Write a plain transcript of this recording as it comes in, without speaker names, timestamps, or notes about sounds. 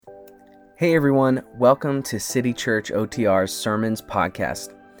Hey everyone, welcome to City Church OTR's Sermons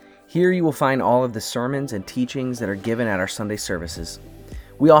Podcast. Here you will find all of the sermons and teachings that are given at our Sunday services.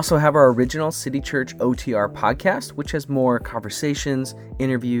 We also have our original City Church OTR podcast, which has more conversations,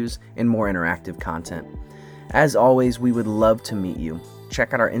 interviews, and more interactive content. As always, we would love to meet you.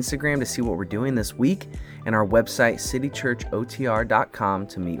 Check out our Instagram to see what we're doing this week, and our website, citychurchotr.com,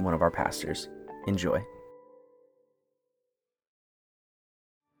 to meet one of our pastors. Enjoy.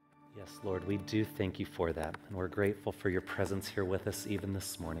 Yes, Lord, we do thank you for that, and we're grateful for your presence here with us even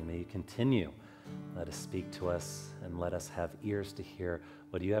this morning. May you continue. Let us speak to us, and let us have ears to hear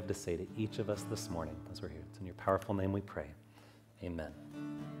what you have to say to each of us this morning as we're here. It's in your powerful name we pray. Amen.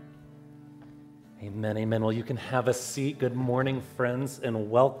 Amen, amen. Well, you can have a seat. Good morning, friends, and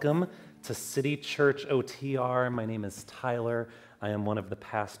welcome to City Church OTR. My name is Tyler. I am one of the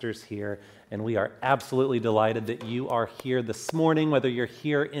pastors here, and we are absolutely delighted that you are here this morning, whether you're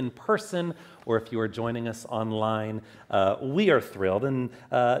here in person or if you are joining us online. We are thrilled, and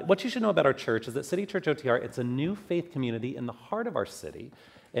what you should know about our church is that City Church OTR, it's a new faith community in the heart of our city,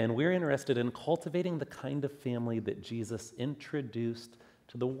 and we're interested in cultivating the kind of family that Jesus introduced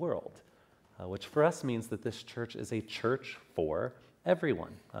to the world, which for us means that this church is a church for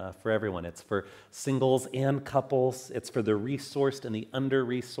everyone, It's for singles and couples. It's for the resourced and the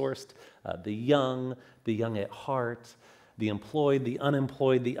under-resourced, the young at heart, the employed, the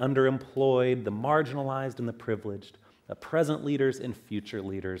unemployed, the underemployed, the marginalized and the privileged, present leaders and future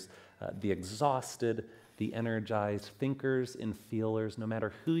leaders, the exhausted, the energized, thinkers and feelers. No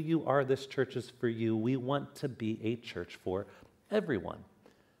matter who you are, this church is for you. We want to be a church for everyone.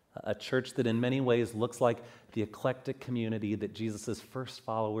 A church that in many ways looks like the eclectic community that Jesus' first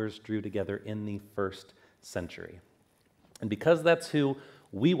followers drew together in the first century. And because that's who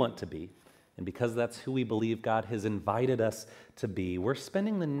we want to be, and because that's who we believe God has invited us to be, we're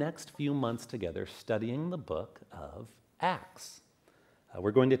spending the next few months together studying the book of Acts.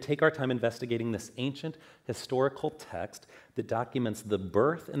 We're going to take our time investigating this ancient historical text that documents the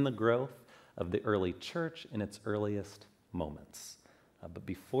birth and the growth of the early church in its earliest moments. But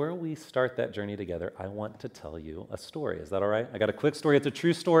before we start that journey together, I want to tell you a story. Is that all right? I got a quick story. It's a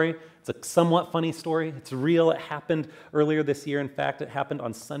true story. It's a somewhat funny story. It's real. It happened earlier this year. In fact, it happened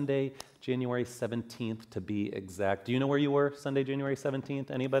on Sunday, January 17th, to be exact. Do you know where you were Sunday, January 17th?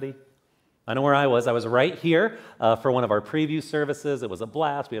 Anybody? I know where I was. I was right here for one of our preview services. It was a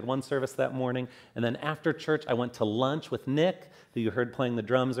blast. We had one service that morning. And then after church, I went to lunch with Nick, who you heard playing the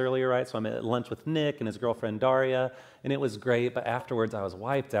drums earlier, right? So I'm at lunch with Nick and his girlfriend Daria, and it was great. But afterwards, I was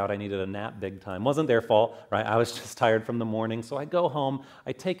wiped out. I needed a nap big time. Wasn't their fault, right? I was just tired from the morning. So I go home,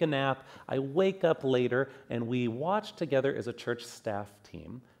 I take a nap, I wake up later, and we watch together as a church staff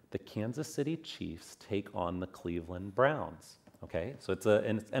team the Kansas City Chiefs take on the Cleveland Browns. Okay, so it's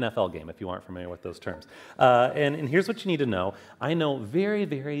an NFL game if you aren't familiar with those terms. And here's what you need to know. I know very,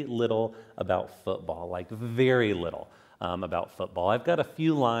 very little about football, like very little about football. I've got a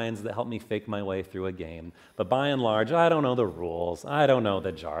few lines that help me fake my way through a game, but by and large, I don't know the rules. I don't know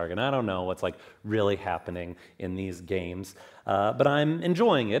the jargon. I don't know what's like really happening in these games, but I'm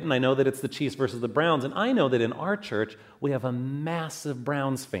enjoying it, and I know that it's the Chiefs versus the Browns, and I know that in our church, we have a massive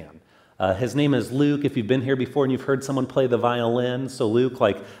Browns fan. His name is Luke. If you've been here before and you've heard someone play the violin, so Luke,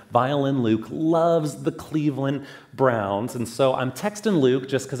 like violin Luke, loves the Cleveland Browns. And so I'm texting Luke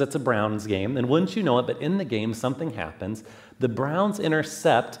just because it's a Browns game. And wouldn't you know it, but in the game, something happens. The Browns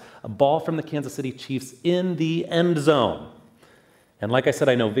intercept a ball from the Kansas City Chiefs in the end zone. And like I said,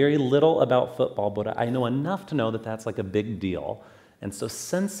 I know very little about football, but I know enough to know that that's like a big deal. And so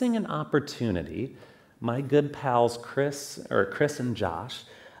sensing an opportunity, my good pals Chris and Josh,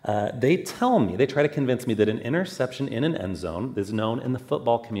 they try to convince me that an interception in an end zone is known in the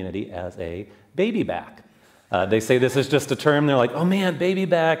football community as a baby back. They say this is just a term. They're like, oh man, baby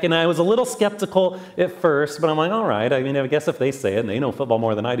back. And I was a little skeptical at first, but I'm like, all right. I mean, I guess if they say it, and they know football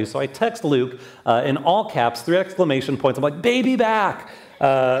more than I do. So I text Luke in all caps, 3 exclamation points. I'm like, baby back,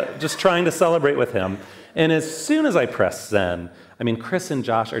 just trying to celebrate with him. And as soon as I press send, I mean, Chris and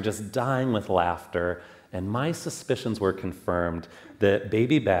Josh are just dying with laughter. And my suspicions were confirmed that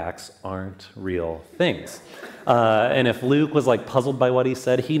baby backs aren't real things. And if Luke was like puzzled by what he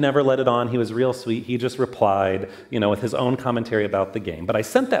said, he never let it on. He was real sweet. He just replied, with his own commentary about the game. But I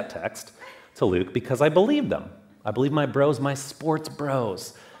sent that text to Luke because I believed them. I believe my bros, my sports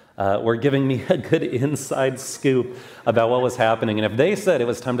bros, were giving me a good inside scoop about what was happening. And if they said it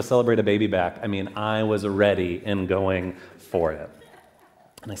was time to celebrate a baby back, I mean, I was ready and going for it.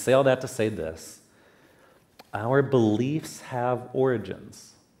 And I say all that to say this. Our beliefs have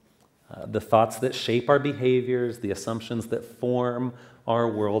origins. The thoughts that shape our behaviors, the assumptions that form our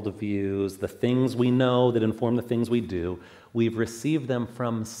worldviews, the things we know that inform the things we do, we've received them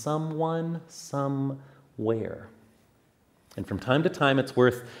from someone, somewhere. And from time to time, it's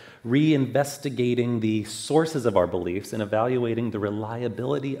worth reinvestigating the sources of our beliefs and evaluating the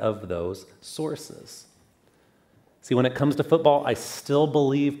reliability of those sources. See, when it comes to football, I still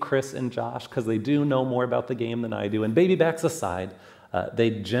believe Chris and Josh because they do know more about the game than I do. And baby backs aside, they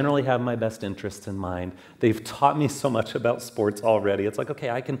generally have my best interests in mind. They've taught me so much about sports already. It's like, okay,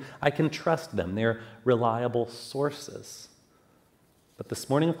 I can trust them. They're reliable sources. But this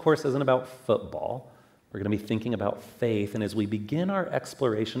morning, of course, isn't about football. We're going to be thinking about faith. And as we begin our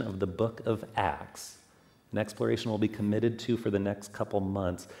exploration of the book of Acts, an exploration we'll be committed to for the next couple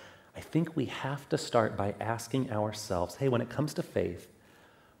months, I think we have to start by asking ourselves, hey, when it comes to faith,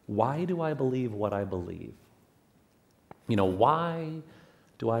 why do I believe what I believe? Why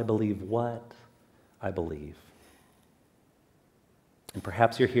do I believe what I believe? And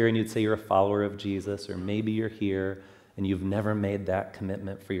perhaps you're here and you'd say you're a follower of Jesus, or maybe you're here and you've never made that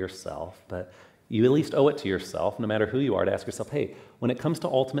commitment for yourself, but you at least owe it to yourself, no matter who you are, to ask yourself, hey, when it comes to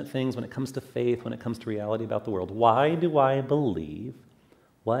ultimate things, when it comes to faith, when it comes to reality about the world, why do I believe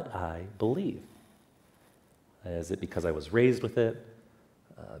what I believe? Is it because I was raised with it?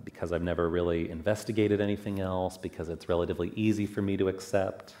 Because I've never really investigated anything else? Because it's relatively easy for me to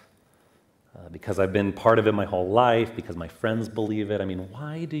accept? Because I've been part of it my whole life? Because my friends believe it?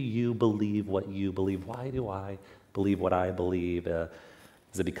 Why do you believe what you believe? Why do I believe what I believe?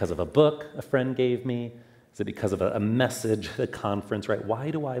 Is it because of a book a friend gave me? Is it because of a message at a conference, right?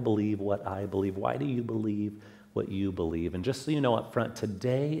 Why do I believe what I believe? Why do you believe what you believe? And just so you know up front,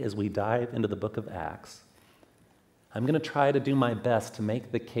 today as we dive into the book of Acts, I'm going to try to do my best to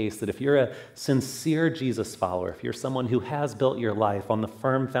make the case that if you're a sincere Jesus follower, if you're someone who has built your life on the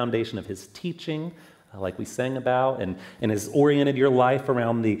firm foundation of his teaching, like we sang about, and has oriented your life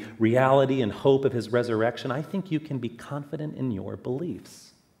around the reality and hope of his resurrection, I think you can be confident in your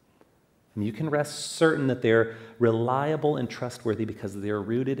beliefs. You can rest certain that they're reliable and trustworthy because they're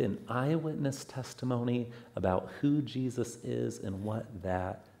rooted in eyewitness testimony about who Jesus is and what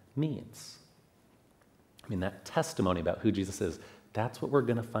that means. That testimony about who Jesus is, that's what we're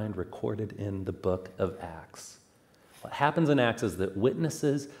going to find recorded in the book of Acts. What happens in Acts is that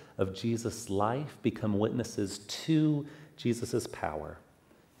witnesses of Jesus' life become witnesses to Jesus' power,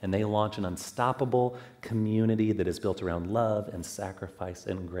 and they launch an unstoppable community that is built around love and sacrifice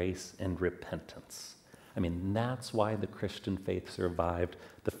and grace and repentance. That's why the Christian faith survived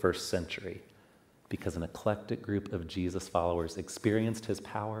the first century, because an eclectic group of Jesus followers experienced his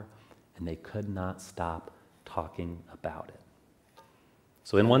power, and they could not stop talking about it.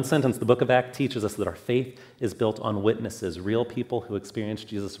 So in one sentence, the book of Acts teaches us that our faith is built on witnesses, real people who experienced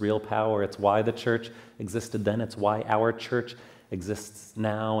Jesus' real power. It's why the church existed then. It's why our church exists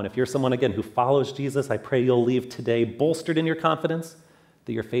now. And if you're someone, again, who follows Jesus, I pray you'll leave today bolstered in your confidence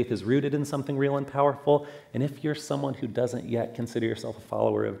that your faith is rooted in something real and powerful. And if you're someone who doesn't yet consider yourself a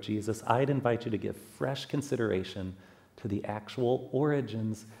follower of Jesus, I'd invite you to give fresh consideration to the actual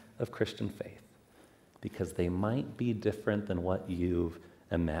origins of Christian faith, because they might be different than what you've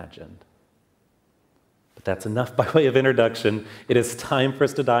imagined. But that's enough by way of introduction. It is time for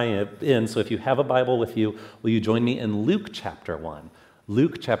us to dive in. So if you have a Bible with you, will you join me in Luke chapter 1?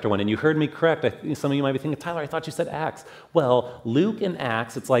 Luke chapter 1. And you heard me correct. Some of you might be thinking, Tyler, I thought you said Acts. Well, Luke and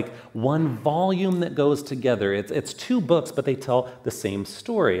Acts, it's like one volume that goes together. It's two books, but they tell the same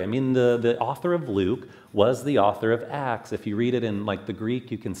story. The author of Luke was the author of Acts. If you read it in the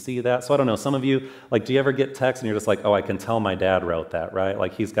Greek, you can see that. So I don't know, some of you, do you ever get text and you're just like, oh, I can tell my dad wrote that,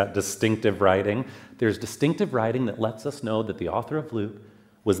 right? He's got distinctive writing. There's distinctive writing that lets us know that the author of Luke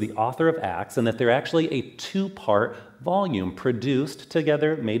was the author of Acts, and that they're actually a two-part volume produced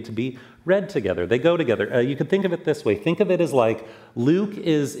together, made to be read together. They go together. You could think of it this way. Think of it as Luke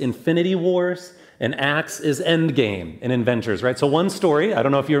is Infinity Wars, and Acts is Endgame in Avengers, right? So one story, I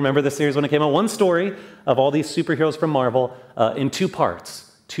don't know if you remember the series when it came out, one story of all these superheroes from Marvel in two parts.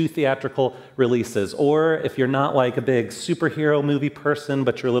 2 theatrical releases. Or if you're not a big superhero movie person,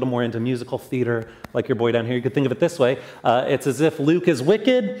 but you're a little more into musical theater, like your boy down here, you could think of it this way. It's as if Luke is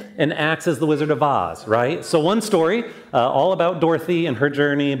Wicked and Acts is the Wizard of Oz, right? So one story, all about Dorothy and her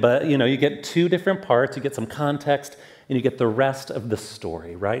journey, but you get two different parts, you get some context, and you get the rest of the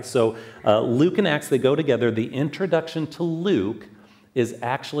story, right? So Luke and Acts, they go together. The introduction to Luke is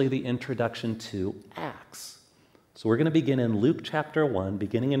actually the introduction to Acts. So we're going to begin in Luke chapter 1,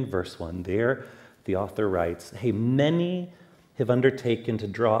 beginning in verse 1. There, the author writes, "Hey, many have undertaken to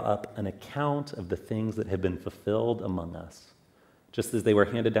draw up an account of the things that have been fulfilled among us, just as they were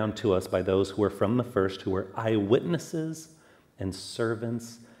handed down to us by those who were from the first, who were eyewitnesses and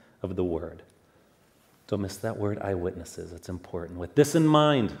servants of the word. Don't miss that word, eyewitnesses. It's important. With this in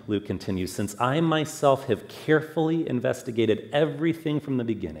mind, Luke continues, since I myself have carefully investigated everything from the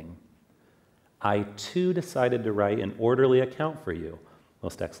beginning, I too decided to write an orderly account for you,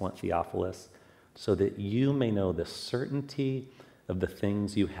 most excellent Theophilus, so that you may know the certainty of the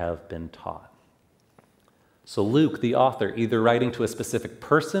things you have been taught. So Luke, the author, either writing to a specific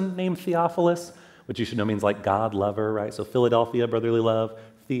person named Theophilus, which you should know means like God, lover, right? So Philadelphia, brotherly love,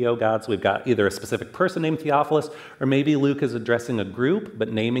 Theo, God. So we've got either a specific person named Theophilus, or maybe Luke is addressing a group,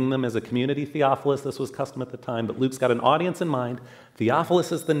 but naming them as a community Theophilus. This was custom at the time, but Luke's got an audience in mind.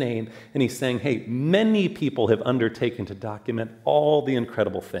 Theophilus is the name, and he's saying, hey, many people have undertaken to document all the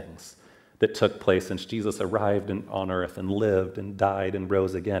incredible things that took place since Jesus arrived on earth and lived and died and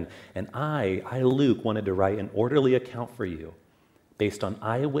rose again. And I, Luke, wanted to write an orderly account for you based on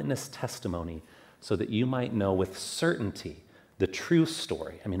eyewitness testimony so that you might know with certainty the true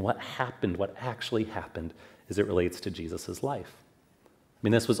story. I mean, what happened, what actually happened as it relates to Jesus' life. I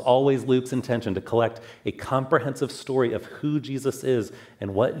mean, this was always Luke's intention, to collect a comprehensive story of who Jesus is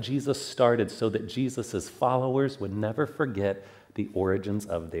and what Jesus started so that Jesus' followers would never forget the origins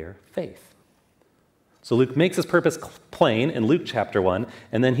of their faith. So Luke makes his purpose plain in Luke chapter 1,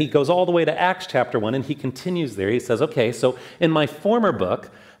 and then he goes all the way to Acts chapter 1, and he continues there. He says, okay, so in my former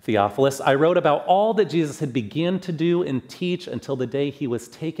book, Theophilus, I wrote about all that Jesus had begun to do and teach until the day he was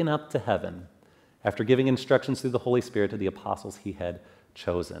taken up to heaven, after giving instructions through the Holy Spirit to the apostles he had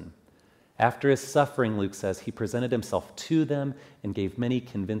chosen. After his suffering, Luke says, he presented himself to them and gave many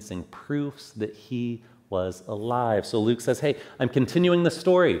convincing proofs that he was alive. So Luke says, hey, I'm continuing the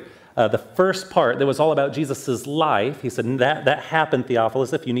story. The first part that was all about Jesus' life, he said, that happened,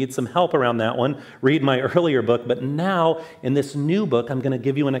 Theophilus. If you need some help around that one, read my earlier book. But now, in this new book, I'm going to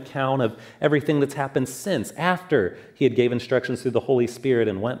give you an account of everything that's happened since, after he had gave instructions through the Holy Spirit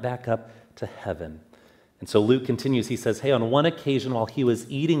and went back up to heaven. And so Luke continues, he says, hey, on one occasion while he was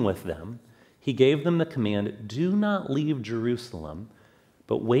eating with them, he gave them the command, do not leave Jerusalem,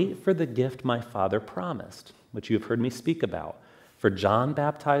 but wait for the gift my Father promised, which you have heard me speak about. For John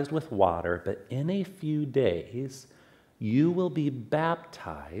baptized with water, but in a few days you will be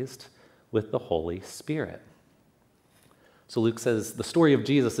baptized with the Holy Spirit. So Luke says the story of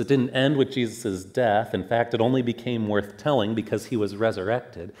Jesus, it didn't end with Jesus' death. In fact, it only became worth telling because he was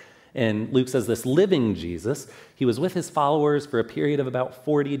resurrected. And Luke says this living Jesus, he was with his followers for a period of about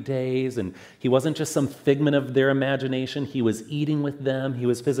 40 days, and he wasn't just some figment of their imagination. He was eating with them. He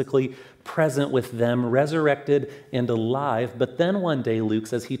was physically present with them, resurrected and alive. But then one day, Luke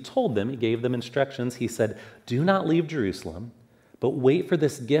says he told them, he gave them instructions. He said, do not leave Jerusalem, but wait for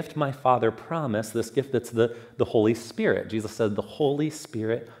this gift my Father promised, this gift that's the Holy Spirit. Jesus said the Holy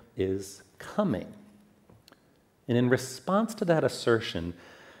Spirit is coming. And in response to that assertion,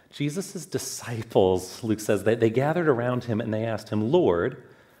 Jesus' disciples, Luke says, they gathered around him and they asked him, Lord,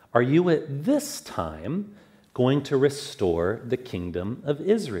 are you at this time going to restore the kingdom of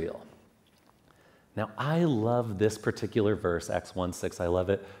Israel? Now, I love this particular verse, Acts 1:6. I love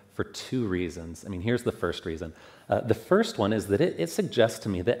it for two reasons. I mean, here's the first reason. The first one is that it suggests to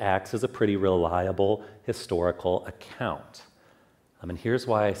me that Acts is a pretty reliable historical account. And here's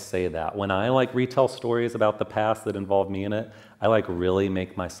why I say that. When I retell stories about the past that involve me in it, I really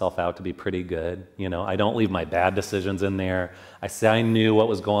make myself out to be pretty good. You know, I don't leave my bad decisions in there. I say I knew what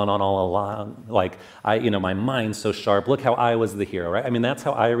was going on all along. My mind's so sharp. Look how I was the hero, right? I mean, that's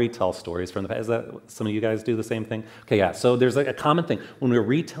how I retell stories from the past. Is that some of you guys do the same thing? Okay, yeah. So there's a common thing. When we're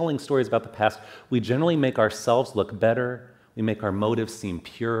retelling stories about the past, we generally make ourselves look better. We make our motives seem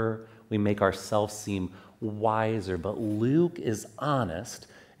pure. We make ourselves seem wiser. But Luke is honest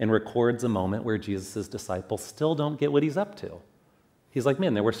and records a moment where Jesus' disciples still don't get what he's up to. He's like,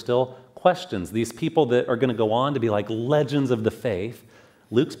 man, there were still questions. These people that are going to go on to be like legends of the faith,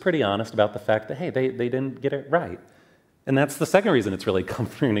 Luke's pretty honest about the fact that, hey, they didn't get it right. And that's the second reason it's really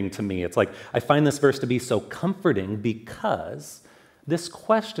comforting to me. It's I find this verse to be so comforting because this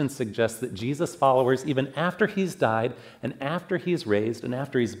question suggests that Jesus' followers, even after he's died and after he's raised and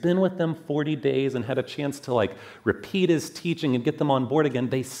after he's been with them 40 days and had a chance to repeat his teaching and get them on board again,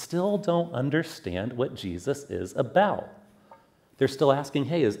 they still don't understand what Jesus is about. They're still asking,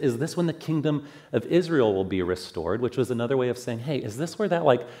 hey, is this when the kingdom of Israel will be restored? Which was another way of saying, hey, is this where that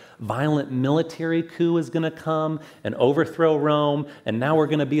violent military coup is going to come and overthrow Rome, and now we're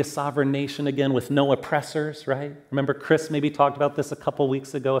going to be a sovereign nation again with no oppressors, right? Remember Chris maybe talked about this a couple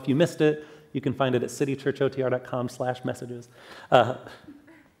weeks ago. If you missed it, you can find it at citychurchotr.com/messages. So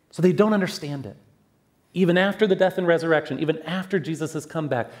they don't understand it. Even after the death and resurrection, even after Jesus has come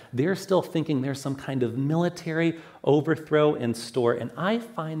back, they're still thinking there's some kind of military overthrow in store. And I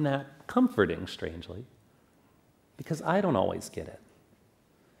find that comforting, strangely, because I don't always get it.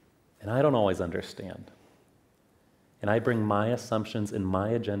 And I don't always understand. And I bring my assumptions and my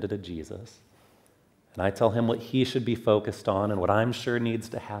agenda to Jesus. And I tell him what he should be focused on and what I'm sure needs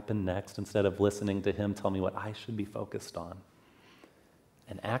to happen next, instead of listening to him tell me what I should be focused on.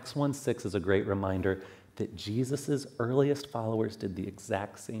 And Acts 1:6 is a great reminder that Jesus' earliest followers did the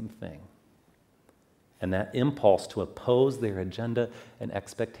exact same thing. And that impulse to oppose their agenda and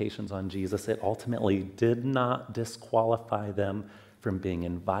expectations on Jesus, it ultimately did not disqualify them from being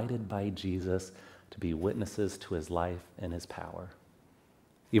invited by Jesus to be witnesses to his life and his power.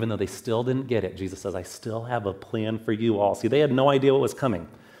 Even though they still didn't get it, Jesus says, I still have a plan for you all. See, they had no idea what was coming.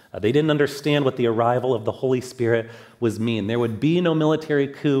 They didn't understand what the arrival of the Holy Spirit was mean. There would be no military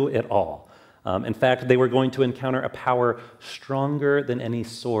coup at all. In fact, they were going to encounter a power stronger than any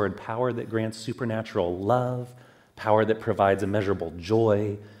sword, power that grants supernatural love, power that provides immeasurable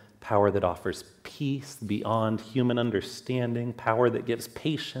joy, power that offers peace beyond human understanding, power that gives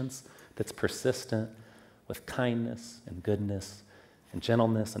patience that's persistent, with kindness and goodness and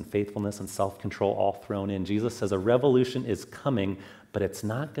gentleness and faithfulness and self-control all thrown in. Jesus says a revolution is coming, but it's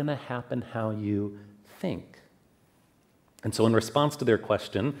not going to happen how you think. And so in response to their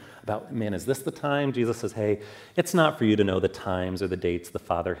question about, man, is this the time? Jesus says, hey, it's not for you to know the times or the dates the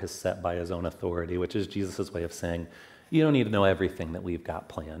Father has set by his own authority, which is Jesus' way of saying, you don't need to know everything that we've got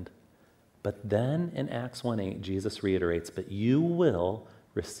planned. But then in Acts 1:8, Jesus reiterates, but you will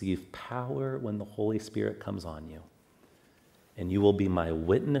receive power when the Holy Spirit comes on you. And you will be my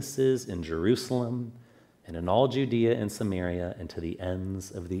witnesses in Jerusalem and in all Judea and Samaria and to the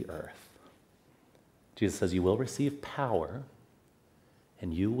ends of the earth. Jesus says, you will receive power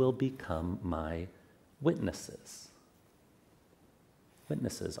and you will become my witnesses.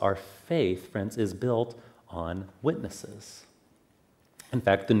 Witnesses. Our faith, friends, is built on witnesses. In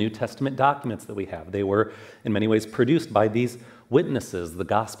fact, the New Testament documents that we have, they were in many ways produced by these witnesses, the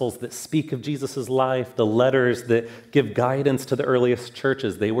Gospels that speak of Jesus' life, the letters that give guidance to the earliest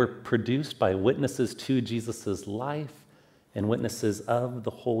churches. They were produced by witnesses to Jesus' life and witnesses of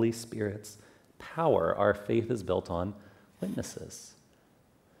the Holy Spirit's power. Our faith is built on witnesses.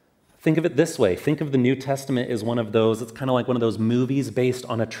 Think of it this way. Think of the New Testament as one of those, it's kind of like one of those movies based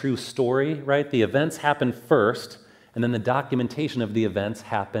on a true story, right? The events happen first, and then the documentation of the events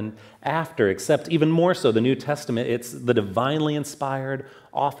happen after, except even more so, the New Testament, it's the divinely inspired,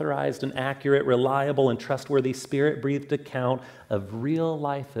 authorized, and accurate, reliable, and trustworthy Spirit-breathed account of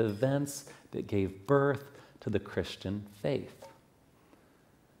real-life events that gave birth to the Christian faith. I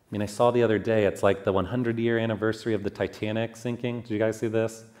mean, I saw the other day, it's like the 100-year anniversary of the Titanic sinking. Did you guys see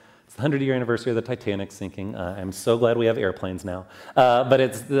this? It's the 100-year anniversary of the Titanic sinking. I'm so glad we have airplanes now. But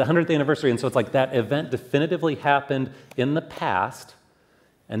it's the 100th anniversary, and so it's like that event definitively happened in the past,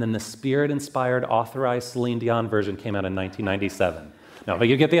 and then the Spirit-inspired, authorized Celine Dion version came out in 1997. No, but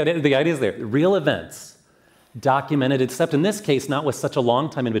you get the idea. The idea is there. Real events, documented, except in this case, not with such a long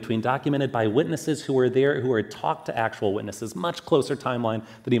time in between, documented by witnesses who were there, who were talked to actual witnesses, much closer timeline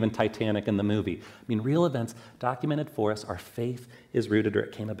than even Titanic in the movie. I mean, real events documented for us. Our faith is rooted, or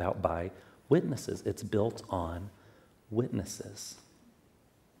it came about by witnesses. It's built on witnesses.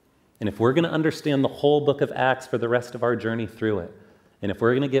 And if we're going to understand the whole book of Acts for the rest of our journey through it, and if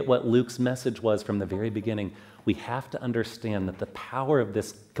we're going to get what Luke's message was from the very beginning, we have to understand that the power of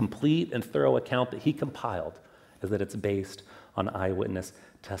this complete and thorough account that he compiled is that it's based on eyewitness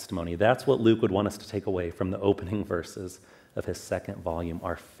testimony. That's what Luke would want us to take away from the opening verses of his second volume.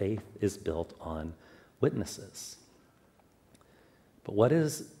 Our faith is built on witnesses. But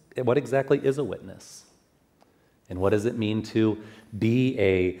what exactly is a witness? And what does it mean to be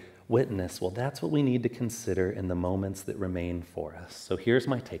a witness? Well, that's what we need to consider in the moments that remain for us. So here's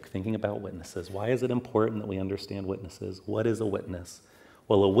my take, thinking about witnesses. Why is it important that we understand witnesses? What is a witness?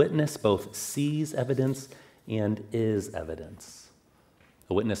 Well, a witness both sees evidence and is evidence.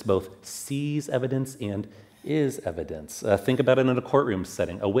 A witness both sees evidence and is evidence. Think about it in a courtroom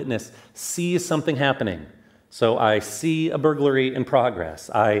setting. A witness sees something happening. So I see a burglary in progress.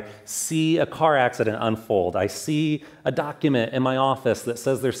 I see a car accident unfold. I see a document in my office that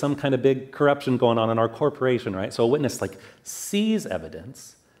says there's some kind of big corruption going on in our corporation, right? So a witness sees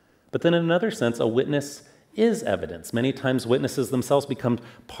evidence, but then in another sense, a witness is evidence. Many times witnesses themselves become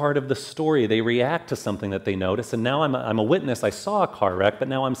part of the story. They react to something that they notice, and now I'm a witness. I saw a car wreck, but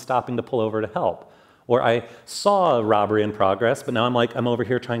now I'm stopping to pull over to help. Or I saw a robbery in progress, but now I'm over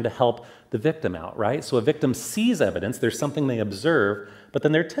here trying to help the victim out, right? So a victim sees evidence, there's something they observe, but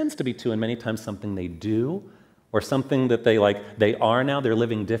then there tends to be too, and many times something they do, or something that they are now, they're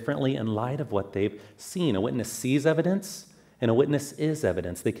living differently in light of what they've seen. A witness sees evidence, and a witness is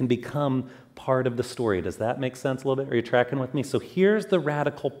evidence. They can become part of the story. Does that make sense a little bit? Are you tracking with me? So here's the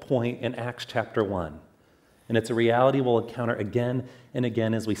radical point in Acts chapter 1. And it's a reality we'll encounter again and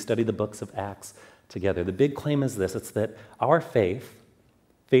again as we study the books of Acts together. The big claim is this: it's that our faith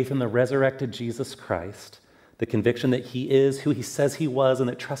in the resurrected Jesus Christ, the conviction that he is who he says he was, and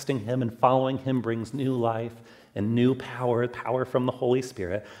that trusting him and following him brings new life and new power from the Holy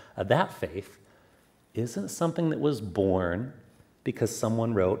Spirit, that faith isn't something that was born because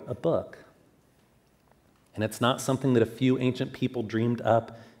someone wrote a book. And it's not something that a few ancient people dreamed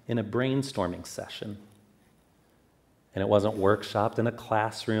up in a brainstorming session. And it wasn't workshopped in a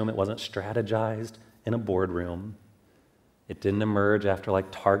classroom. It wasn't strategized in a boardroom. It didn't emerge after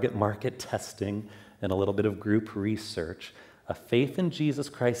target market testing and a little bit of group research. A faith in Jesus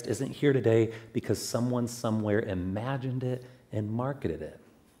Christ isn't here today because someone somewhere imagined it and marketed it.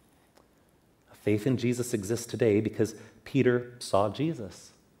 A faith in Jesus exists today because Peter saw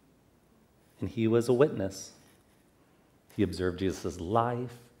Jesus, and he was a witness. He observed Jesus'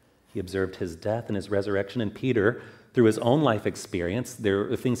 life, he observed his death and his resurrection, and Peter, through his own life experience, there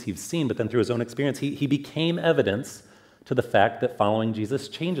are things he's seen, but then through his own experience, he became evidence to the fact that following Jesus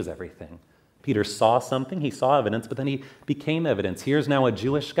changes everything. Peter saw something, he saw evidence, but then he became evidence. Here's now a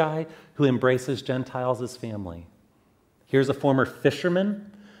Jewish guy who embraces Gentiles as family. Here's a former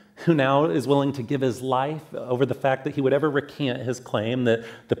fisherman who now is willing to give his life over the fact that he would ever recant his claim that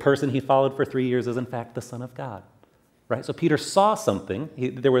the person he followed for 3 years is in fact the Son of God. Right? So Peter saw something.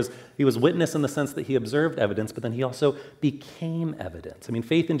 He was witness in the sense that he observed evidence, but then he also became evidence. I mean,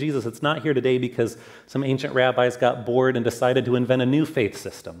 faith in Jesus, it's not here today because some ancient rabbis got bored and decided to invent a new faith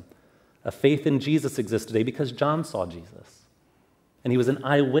system. A faith in Jesus exists today because John saw Jesus. And he was an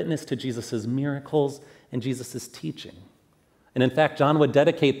eyewitness to Jesus' miracles and Jesus' teaching. And in fact, John would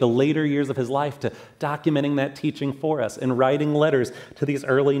dedicate the later years of his life to documenting that teaching for us and writing letters to these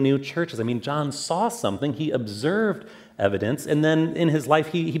early new churches. I mean, John saw something, he observed evidence, and then in his life,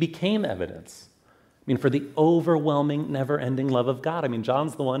 he became evidence. I mean, for the overwhelming, never-ending love of God. I mean,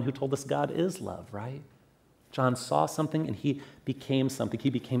 John's the one who told us God is love, right? John saw something and he became something. He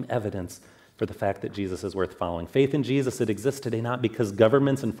became evidence for the fact that Jesus is worth following. Faith in Jesus, it exists today not because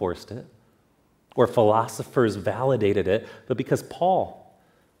governments enforced it or philosophers validated it, but because Paul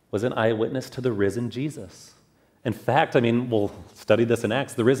was an eyewitness to the risen Jesus. In fact, I mean, we'll study this in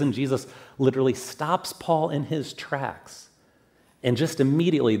Acts. The risen Jesus literally stops Paul in his tracks. And just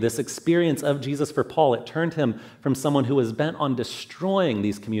immediately, this experience of Jesus for Paul, it turned him from someone who was bent on destroying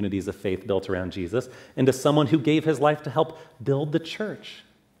these communities of faith built around Jesus into someone who gave his life to help build the church.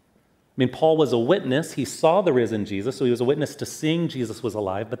 I mean, Paul was a witness. He saw the risen Jesus, so he was a witness to seeing Jesus was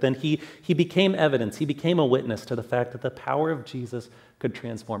alive, but then he became evidence. He became a witness to the fact that the power of Jesus could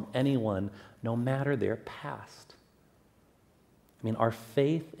transform anyone, no matter their past. I mean, our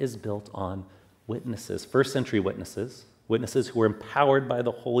faith is built on witnesses, first century witnesses who were empowered by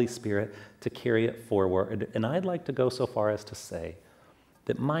the Holy Spirit to carry it forward. And I'd like to go so far as to say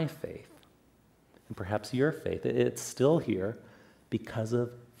that my faith, and perhaps your faith, it's still here because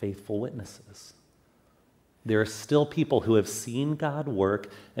of faithful witnesses. There are still people who have seen God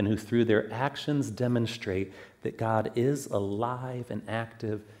work and who through their actions demonstrate that God is alive and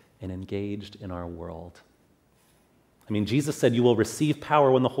active and engaged in our world. I mean, Jesus said, you will receive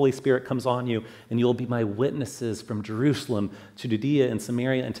power when the Holy Spirit comes on you, and you will be my witnesses from Jerusalem to Judea and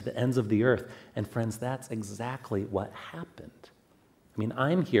Samaria and to the ends of the earth. And friends, that's exactly what happened. I mean,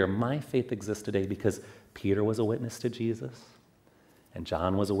 I'm here. My faith exists today because Peter was a witness to Jesus, and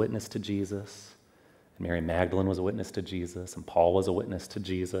John was a witness to Jesus, and Mary Magdalene was a witness to Jesus, and Paul was a witness to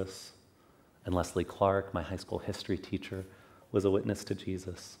Jesus, and Leslie Clark, my high school history teacher, was a witness to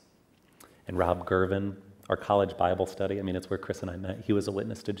Jesus. And Rob Gervin, our college Bible study, I mean, it's where Chris and I met. He was a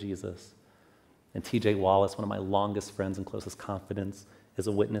witness to Jesus. And TJ Wallace, one of my longest friends and closest confidants, is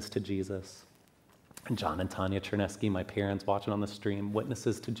a witness to Jesus. And John and Tanya Chernesky, my parents watching on the stream,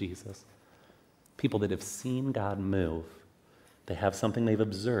 witnesses to Jesus. People that have seen God move. They have something they've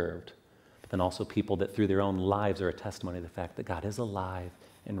observed, but then also people that through their own lives are a testimony to the fact that God is alive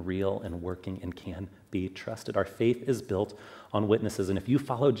and real and working and can be trusted. Our faith is built on witnesses. And if you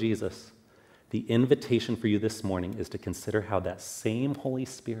follow Jesus, the invitation for you this morning is to consider how that same Holy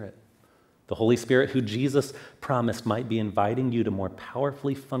Spirit, the Holy Spirit who Jesus promised might be inviting you to more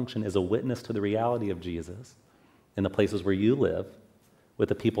powerfully function as a witness to the reality of Jesus in the places where you live, with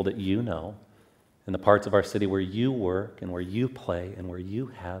the people that you know, in the parts of our city where you work and where you play and where you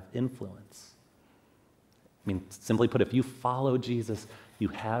have influence. I mean, simply put, if you follow Jesus, you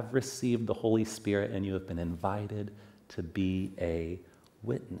have received the Holy Spirit and you have been invited to be a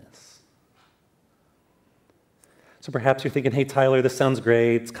witness. So perhaps you're thinking, hey, Tyler, this sounds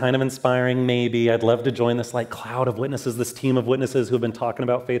great. It's kind of inspiring, maybe. I'd love to join this cloud of witnesses, this team of witnesses who have been talking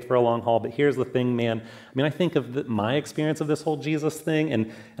about faith for a long haul. But here's the thing, man. I mean, I think of my experience of this whole Jesus thing,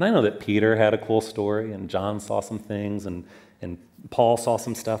 and I know that Peter had a cool story, and John saw some things, and Paul saw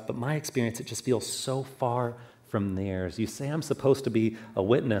some stuff. But my experience, it just feels so far from theirs. You say I'm supposed to be a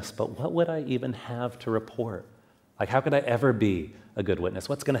witness, but what would I even have to report? How could I ever be a good witness?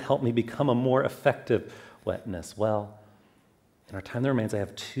 What's going to help me become a more effective witness? Well, in our time that remains, I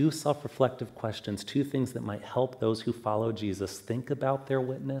have two self-reflective questions, two things that might help those who follow Jesus think about their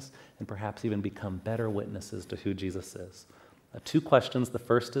witness and perhaps even become better witnesses to who Jesus is. Two questions. The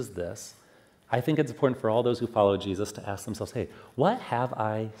first is this. I think it's important for all those who follow Jesus to ask themselves, hey, what have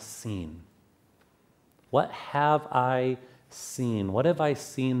I seen? What have I seen? What have I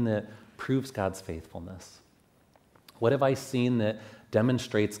seen that proves God's faithfulness? What have I seen that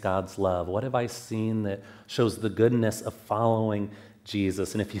demonstrates God's love? What have I seen that shows the goodness of following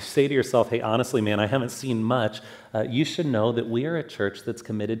Jesus? And if you say to yourself, hey, honestly, man, I haven't seen much, you should know that we are a church that's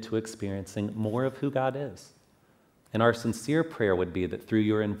committed to experiencing more of who God is. And our sincere prayer would be that through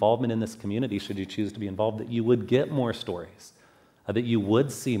your involvement in this community, should you choose to be involved, that you would get more stories, that you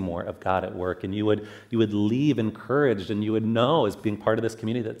would see more of God at work, and you would leave encouraged, and you would know as being part of this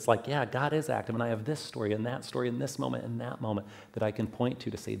community that it's yeah, God is active, and I have this story and this moment and that moment that I can point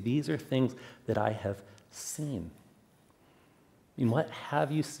to say, these are things that I have seen. I mean, what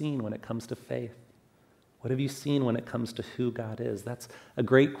have you seen when it comes to faith? What have you seen when it comes to who God is? That's a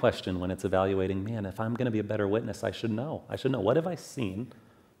great question when it's evaluating, man, if I'm going to be a better witness, I should know. What have I seen?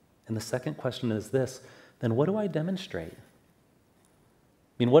 And the second question is this, then what do I demonstrate?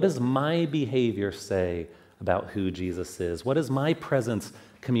 I mean, what does my behavior say about who Jesus is? What does my presence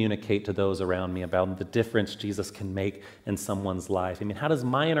communicate to those around me about the difference Jesus can make in someone's life? I mean, how does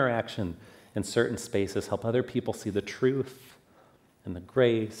my interaction in certain spaces help other people see the truth and the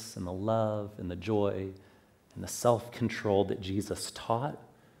grace and the love and the joy and the self-control that Jesus taught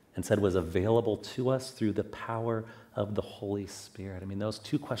and said was available to us through the power of the Holy Spirit? I mean, those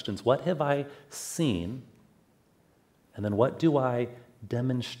two questions, what have I seen? And then what do I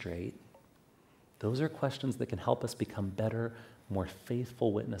demonstrate? Those are questions that can help us become better, more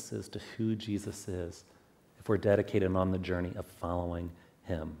faithful witnesses to who Jesus is if we're dedicated on the journey of following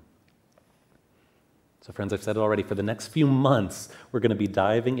him. So friends, I've said it already, for the next few months, we're going to be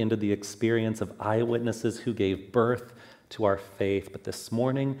diving into the experience of eyewitnesses who gave birth to our faith. But this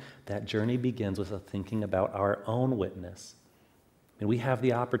morning, that journey begins with us thinking about our own witness. And we have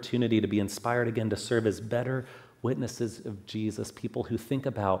the opportunity to be inspired again to serve as better witnesses of Jesus, people who think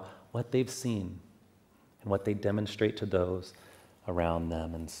about what they've seen and what they demonstrate to those around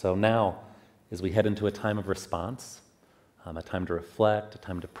them. And so now, as we head into a time of response, a time to reflect, a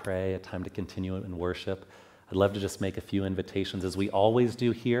time to pray, a time to continue in worship, I'd love to just make a few invitations. As we always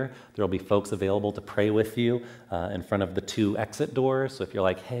do here, there will be folks available to pray with you in front of the two exit doors. So if you're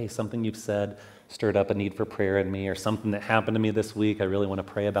like, hey, something you've said stirred up a need for prayer in me, or something that happened to me this week I really want to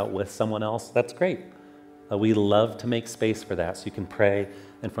pray about with someone else, that's great. We love to make space for that, so you can pray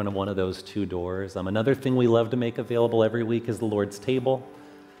in front of one of those two doors. Another thing we love to make available every week is the Lord's table.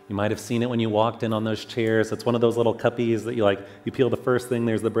 You might have seen it when you walked in on those chairs. It's one of those little cuppies that you peel the first thing,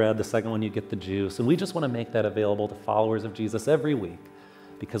 there's the bread, the second one you get the juice. And we just want to make that available to followers of Jesus every week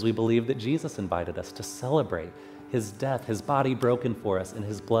because we believe that Jesus invited us to celebrate his death, his body broken for us, and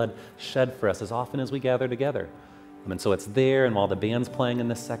his blood shed for us as often as we gather together. And so it's there, and while the band's playing in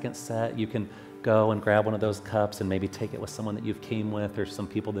the second set, you can go and grab one of those cups and maybe take it with someone that you've came with or some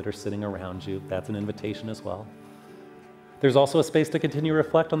people that are sitting around you. That's an invitation as well. There's also a space to continue to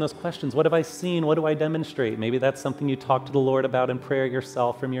reflect on those questions. What have I seen? What do I demonstrate? Maybe that's something you talk to the Lord about in prayer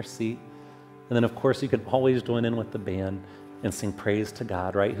yourself from your seat. And then, of course, you can always join in with the band and sing praise to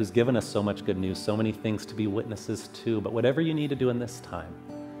God, right? Who's given us so much good news, so many things to be witnesses to. But whatever you need to do in this time,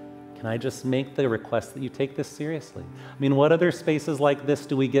 can I just make the request that you take this seriously? I mean, what other spaces like this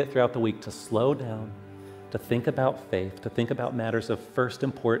do we get throughout the week to slow down, to think about faith, to think about matters of first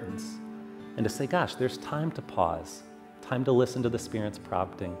importance, and to say, gosh, there's time to pause, time to listen to the Spirit's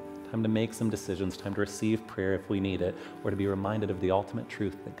prompting, time to make some decisions, time to receive prayer if we need it, or to be reminded of the ultimate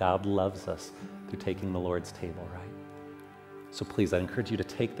truth that God loves us through taking the Lord's table, right? So please, I encourage you to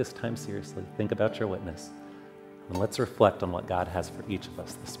take this time seriously. Think about your witness. And let's reflect on what God has for each of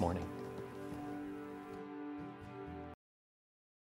us this morning.